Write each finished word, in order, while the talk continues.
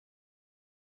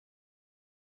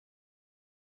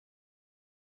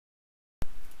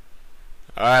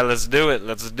Alright, let's do it.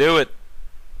 Let's do it.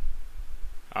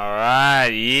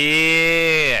 Alright,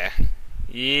 yeah.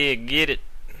 Yeah, get it.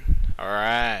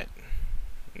 Alright.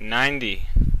 90.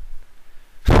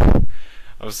 I'm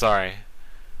sorry.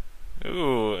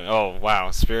 Ooh, oh wow,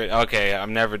 spirit. Okay,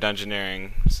 I'm never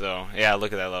dungeoneering, so yeah,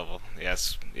 look at that level.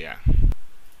 Yes, yeah.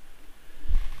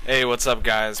 Hey, what's up,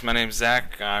 guys? My name's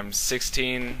Zach. I'm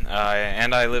 16,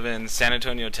 and I live in San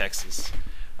Antonio, Texas.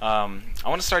 I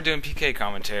want to start doing PK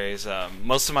commentaries.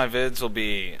 Most of my vids will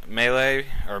be melee,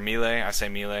 or melee. I say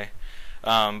melee.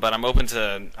 But I'm open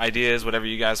to ideas, whatever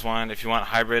you guys want. If you want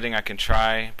hybriding, I can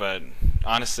try. But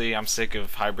honestly, I'm sick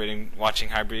of watching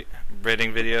hybriding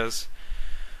videos.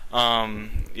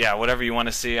 Yeah, whatever you want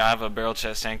to see. I have a barrel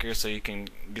chest anchor, so you can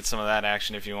get some of that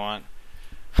action if you want.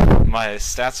 My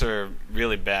stats are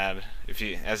really bad.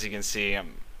 As you can see,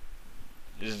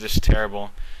 it's just terrible.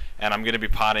 And I'm gonna be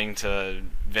potting to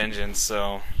Vengeance,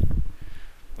 so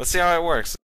let's see how it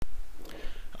works.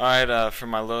 Alright, for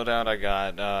my loadout I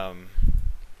got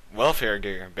welfare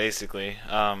gear, basically.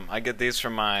 I get these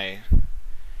from my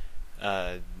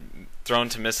Thrown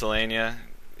to Miscellanea.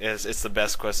 It's the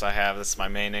best quest I have. That's my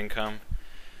main income.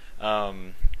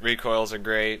 Recoils are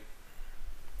great.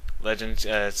 Legend,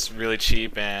 it's really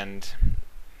cheap and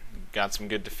got some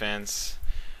good defense.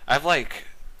 I have like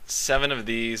 7 of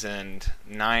these and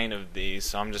 9 of these,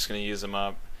 so I'm just gonna use them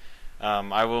up.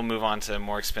 I will move on to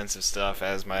more expensive stuff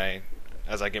as I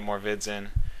get more vids in.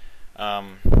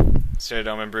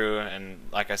 Ceridome and Brew, and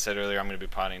like I said earlier, I'm gonna be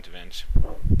potting to Venge.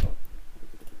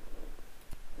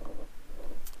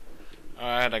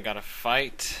 Alright, I got a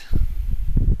fight.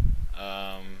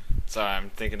 Sorry,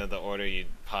 I'm thinking of the order you'd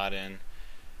pot in.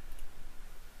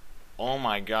 Oh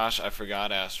my gosh, I forgot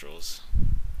Astrals.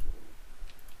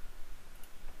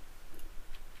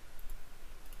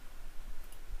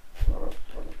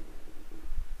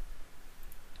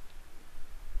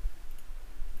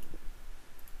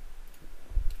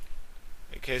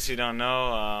 In case you don't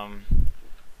know,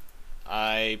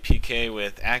 I PK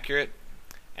with accurate,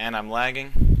 and I'm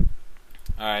lagging.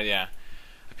 Alright, yeah.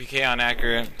 I PK on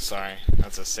accurate. Sorry,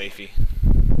 that's a safety.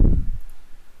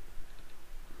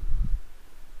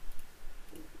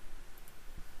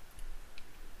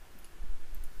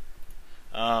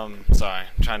 Sorry,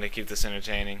 I'm trying to keep this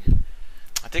entertaining.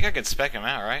 I think I could spec him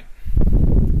out, right?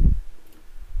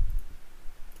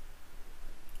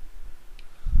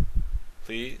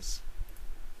 Please.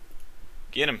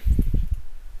 Get him.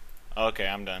 Okay,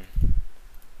 I'm done.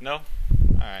 No?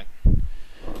 Alright.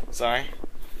 Sorry.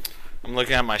 I'm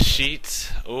looking at my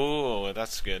sheet. Oh,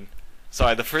 that's good.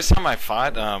 Sorry, the first time I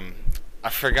fought, I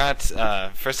forgot,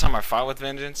 first time I fought with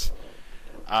Vengeance,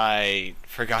 I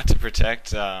forgot to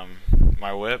protect,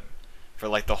 my whip for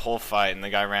like the whole fight, and the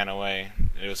guy ran away.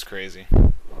 It was crazy.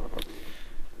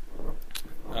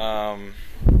 I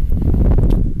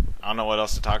don't know what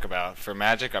else to talk about. For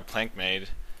magic, I plank made.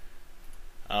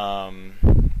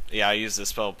 Yeah, I used the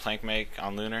spell plank make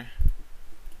on Lunar.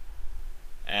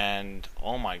 And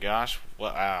oh my gosh,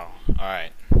 wow! All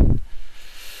right,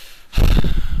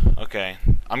 okay.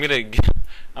 I'm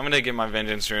gonna get my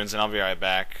Vengeance runes, and I'll be right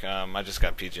back. I just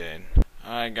got PJ'd.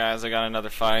 All right, guys, I got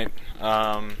another fight.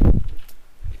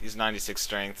 He's 96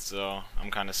 strength, so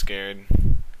I'm kind of scared.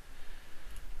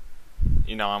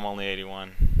 You know, I'm only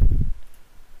 81.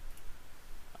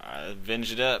 Alright, let's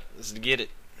venge it up. Let's get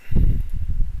it.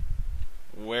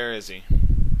 Where is he?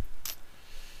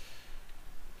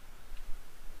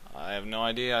 I have no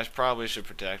idea. I probably should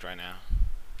protect right now.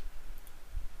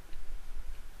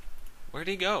 Where'd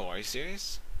he go? Are you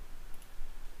serious?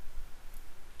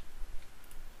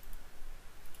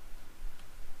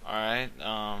 Alright,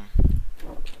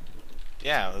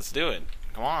 yeah, let's do it.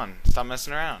 Come on, stop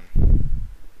messing around.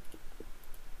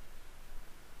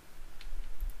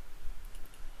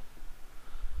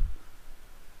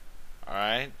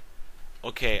 Alright.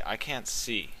 Okay, I can't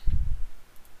see.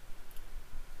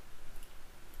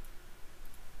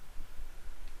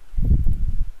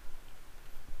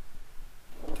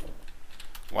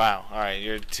 Wow, alright,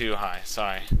 you're too high.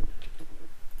 Sorry.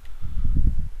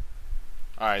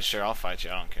 Alright, sure, I'll fight you.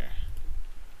 I don't care.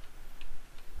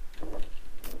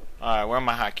 Alright, where are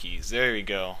my hotkeys? There we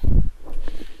go.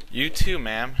 You too,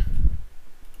 ma'am.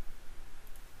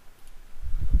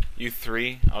 You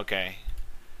 3? Okay.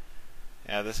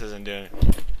 Yeah, this isn't doing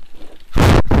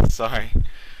it. Sorry.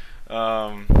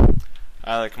 Come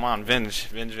on, Venge.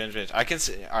 I can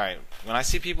see. Alright, when I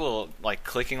see people like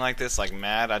clicking like this, like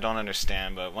mad, I don't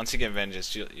understand, but once you get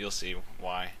Vengeance, you'll see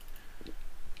why.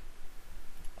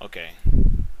 Okay.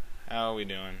 How are we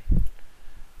doing?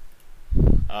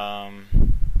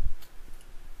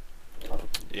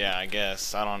 Yeah, I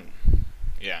guess.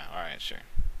 Yeah, alright, sure.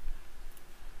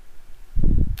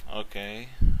 Okay.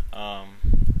 I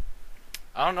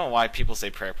don't know why people say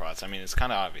prayer pots. I mean, it's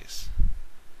kind of obvious.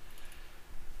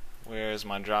 Where's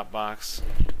my Dropbox?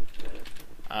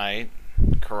 Alright.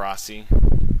 Karasi.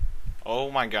 Oh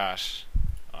my gosh.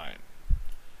 Alright.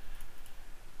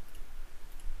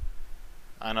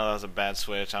 I know that was a bad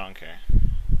switch. I don't care.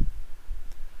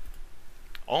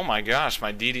 Oh my gosh,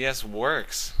 my DDS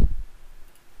works.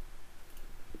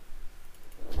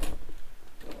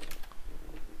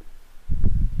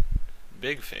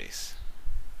 Big face.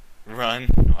 Run.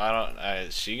 I don't.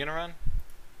 Is she gonna run?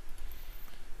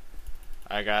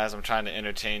 Alright, guys, I'm trying to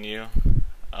entertain you.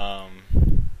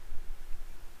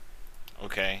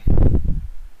 Okay.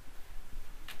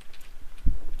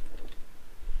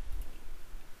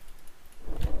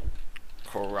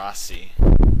 Karasi.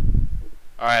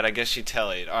 Alright, I guess she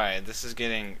tellied. Alright, this is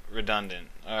getting redundant.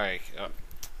 Alright.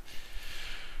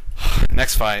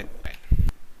 Next fight.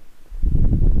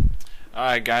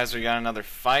 Alright, guys, we got another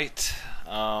fight.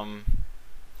 I'm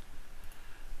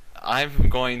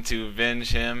going to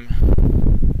avenge him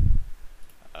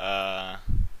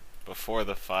before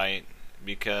the fight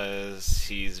because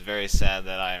he's very sad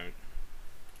that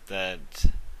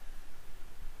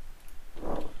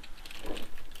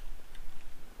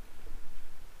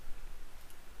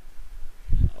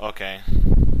okay.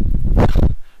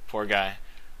 Poor guy.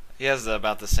 He has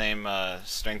about the same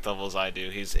strength level as I do.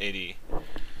 He's 80.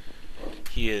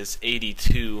 He is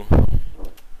 82.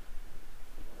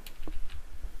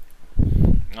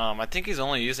 I think he's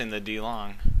only using the D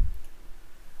long.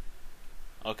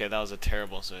 Okay, that was a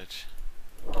terrible switch.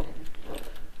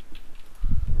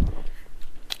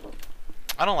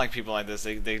 I don't like people like this.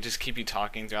 They just keep you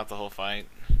talking throughout the whole fight.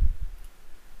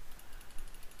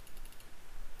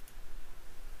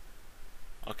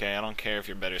 Okay, I don't care if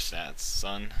you're better stats,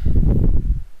 son.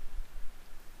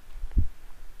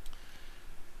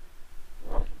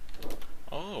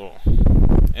 Oh,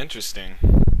 interesting.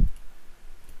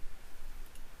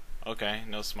 Okay,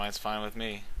 no smite's fine with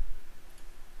me.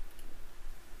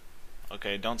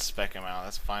 Okay, don't spec him out.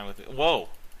 That's fine with me. Whoa!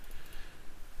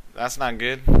 That's not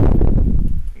good.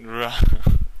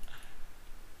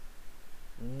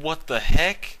 What the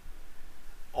heck?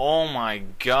 Oh my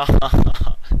gosh.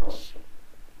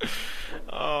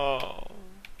 Oh.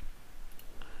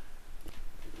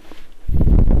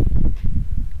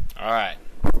 Alright.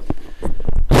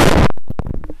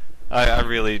 I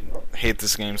really hate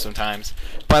this game sometimes.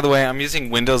 By the way, I'm using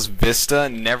Windows Vista.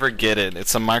 Never get it.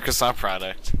 It's a Microsoft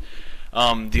product.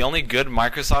 The only good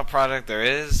Microsoft product there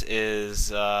is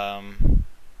I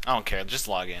don't care. Just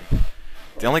log in.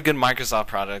 The only good Microsoft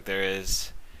product there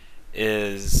is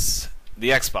the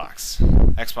Xbox.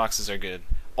 Xboxes are good.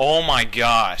 Oh my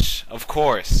gosh. Of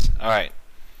course. Alright.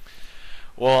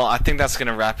 Well, I think that's going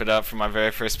to wrap it up for my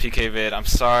very first PK vid. I'm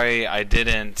sorry I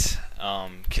didn't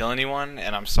kill anyone,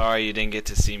 and I'm sorry you didn't get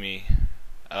to see me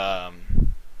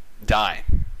die.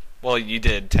 Well, you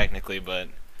did technically, but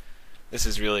this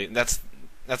is really that's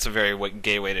a very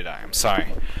gay way to die. I'm sorry.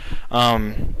 I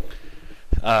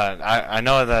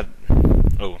know that.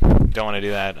 Oh, don't want to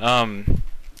do that. I'm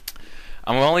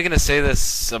only gonna say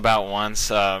this about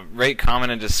once. Rate,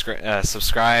 comment, and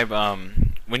subscribe.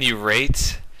 When you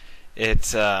rate,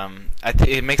 it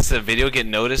makes the video get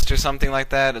noticed or something like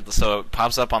that. So it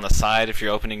pops up on the side if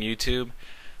you're opening YouTube.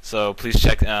 So please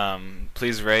check.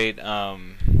 Please rate.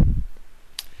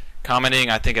 Commenting,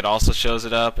 I think it also shows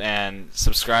it up, and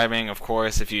subscribing, of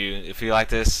course, if you like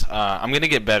this. I'm gonna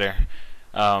get better.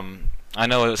 I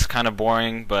know it was kind of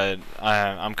boring, but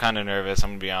I'm kind of nervous. I'm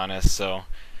gonna be honest. So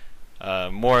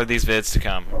more of these vids to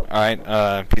come. All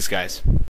right, peace, guys.